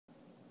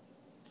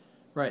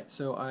Right,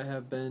 so I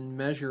have been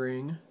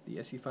measuring the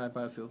SE5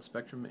 Biofield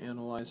spectrum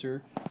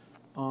analyzer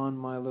on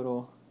my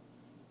little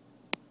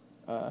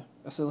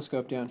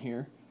oscilloscope down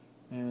here,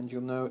 and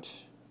you'll note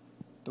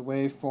the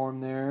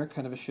waveform there,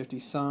 kind of a shifty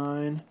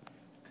sine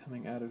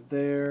coming out of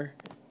there.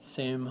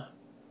 Same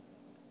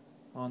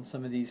on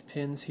some of these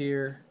pins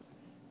here.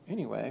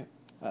 Anyway,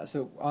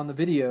 so on the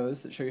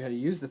videos that show you how to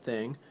use the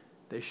thing,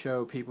 they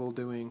show people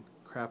doing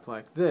crap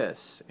like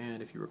this,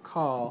 and if you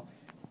recall,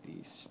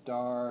 the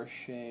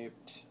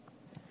star-shaped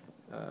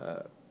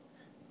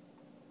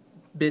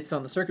bits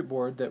on the circuit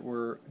board that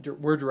were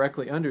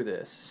directly under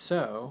this.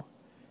 So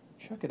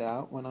check it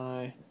out when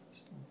I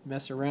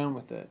mess around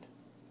with it.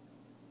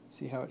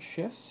 See how it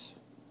shifts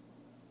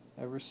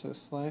ever so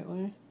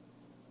slightly?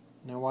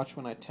 Now watch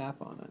when I tap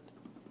on it.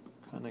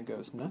 Kind of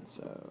goes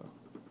nutso.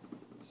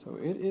 So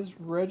it is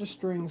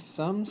registering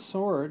some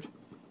sort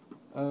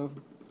of,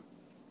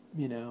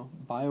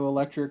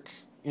 bioelectric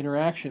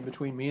interaction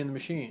between me and the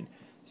machine.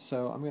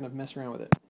 So I'm going to mess around with it.